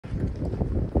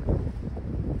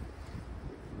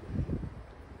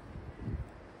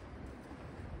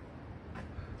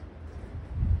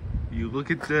look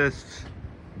at this.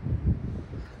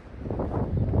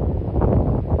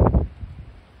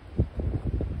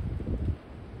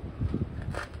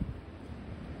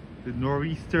 The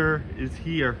nor'easter is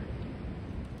here.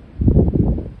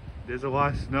 There's a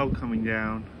lot of snow coming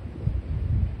down.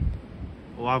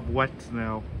 A lot of wet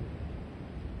snow.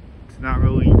 It's not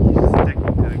really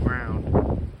sticking to the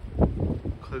ground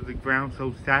because the ground's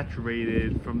so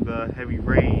saturated from the heavy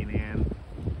rain, and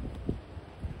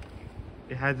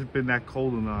it hasn't been that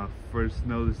cold enough for the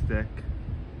snow to stick.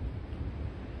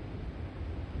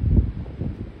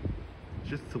 It's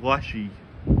just slushy.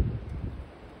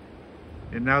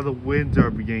 And now the winds are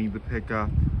beginning to pick up.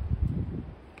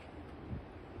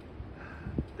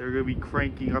 They're going to be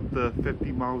cranking up to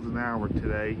 50 miles an hour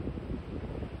today.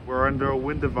 We're under a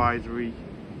wind advisory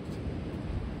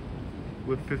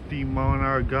with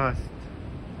 15-mile-an-hour gusts.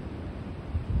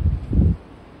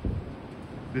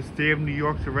 The state of New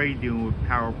York's already dealing with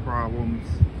power problems.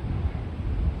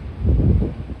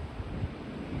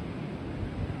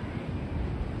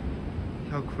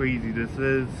 Look how crazy this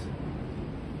is.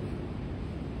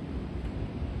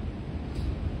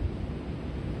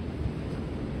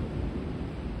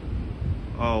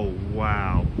 Oh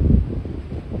wow.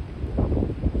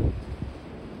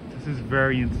 This is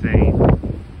very insane.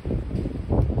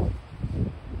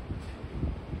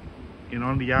 And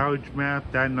on the outage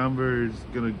map, that number is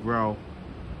gonna grow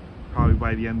probably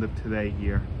by the end of today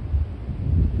here.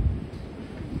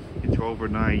 Into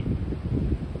overnight.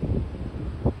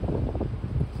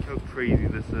 Look how crazy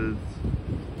this is.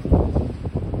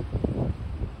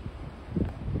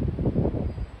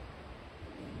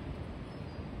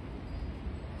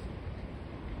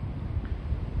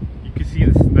 You can see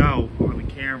the snow on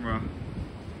the camera.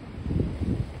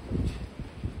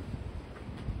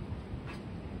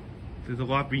 There's a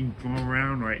lot being thrown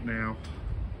around right now.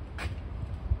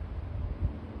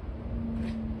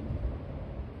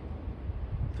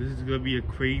 This is going to be a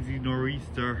crazy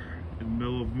nor'easter in the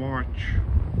middle of March.